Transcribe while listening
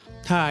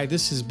Hi,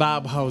 this is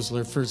Bob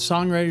Hausler for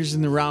Songwriters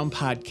in the Round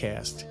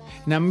podcast,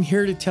 and I'm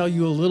here to tell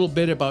you a little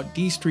bit about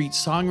D Street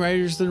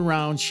Songwriters in the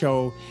Round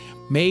show,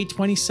 May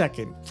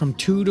 22nd from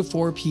 2 to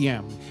 4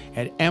 p.m.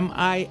 at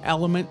MI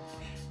Element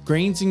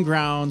Grains and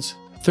Grounds,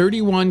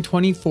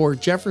 3124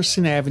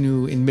 Jefferson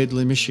Avenue in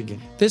Midland,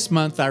 Michigan. This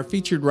month, our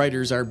featured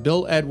writers are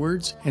Bill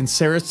Edwards and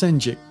Sarah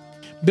Senjic.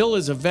 Bill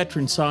is a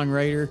veteran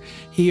songwriter.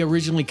 He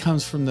originally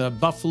comes from the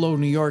Buffalo,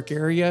 New York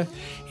area,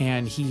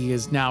 and he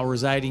is now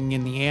residing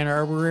in the Ann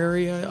Arbor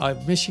area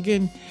of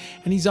Michigan,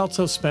 and he's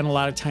also spent a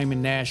lot of time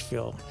in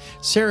Nashville.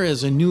 Sarah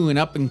is a new and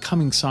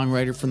up-and-coming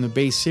songwriter from the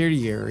Bay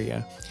City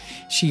area.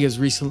 She has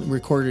recently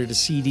recorded a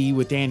CD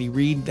with Andy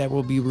Reid that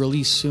will be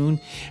released soon,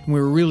 and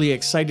we're really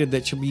excited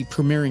that she'll be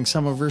premiering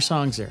some of her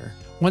songs there.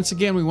 Once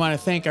again, we want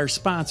to thank our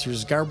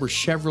sponsors, Garber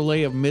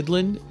Chevrolet of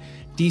Midland,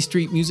 D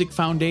Street Music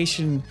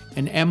Foundation,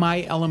 and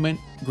MI Element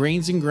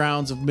Grains and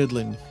Grounds of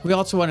Midland. We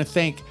also want to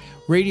thank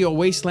Radio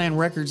Wasteland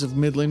Records of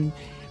Midland,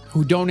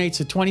 who donates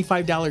a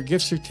 $25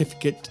 gift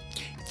certificate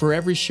for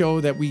every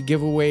show that we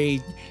give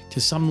away to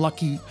some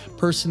lucky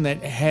person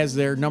that has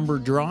their number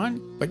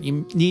drawn, but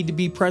you need to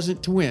be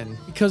present to win.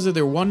 Because of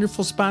their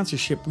wonderful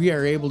sponsorship, we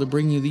are able to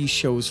bring you these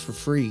shows for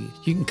free.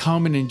 You can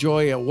come and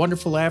enjoy a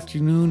wonderful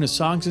afternoon of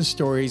songs and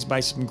stories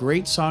by some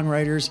great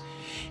songwriters,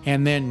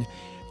 and then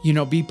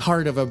be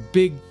part of a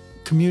big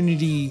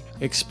community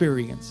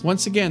experience.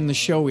 Once again, the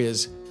show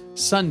is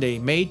Sunday,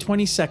 May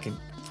 22nd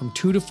from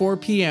 2 to 4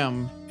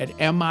 p.m. at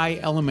MI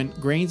Element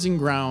Grains and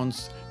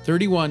Grounds,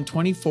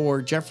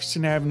 3124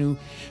 Jefferson Avenue,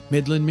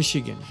 Midland,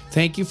 Michigan.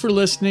 Thank you for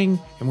listening,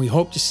 and we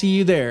hope to see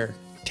you there.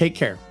 Take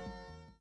care.